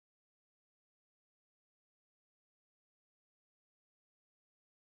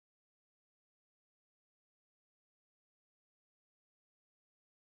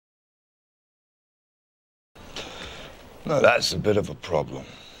No, that's a bit of a problem.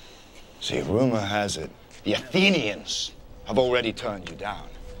 See, rumor has it, the Athenians have already turned you down.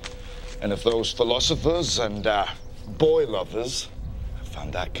 And if those philosophers and boy lovers have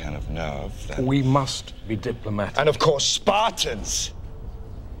found that kind of nerve, then... We must be diplomatic. And of course, Spartans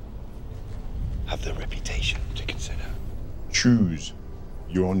have their reputation to consider. Choose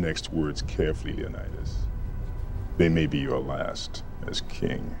your next words carefully, Leonidas. They may be your last as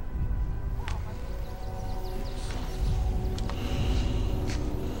king.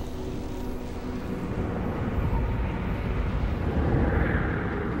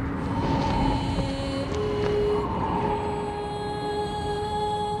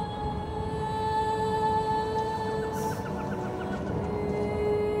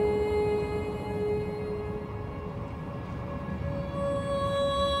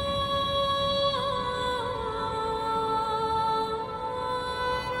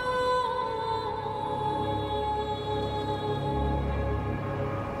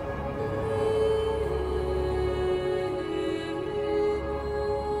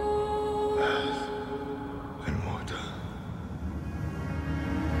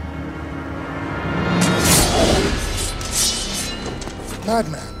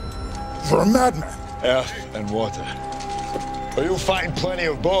 Madman. You're a madman. Earth and water. But you'll find plenty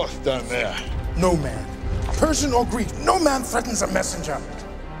of both down there. No man, Persian or Greek, no man threatens a messenger.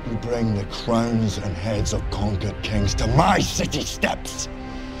 You bring the crowns and heads of conquered kings to my city steps.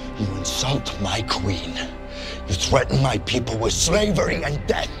 You insult my queen. You threaten my people with slavery and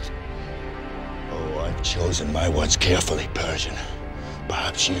death. Oh, I've chosen my words carefully, Persian.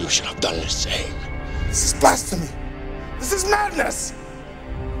 Perhaps you should have done the same. This is blasphemy. This is madness.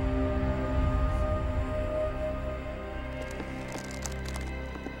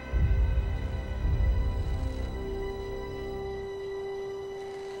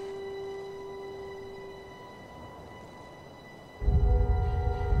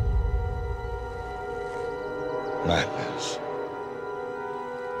 Madness.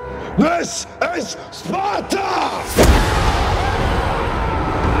 This is Sparta!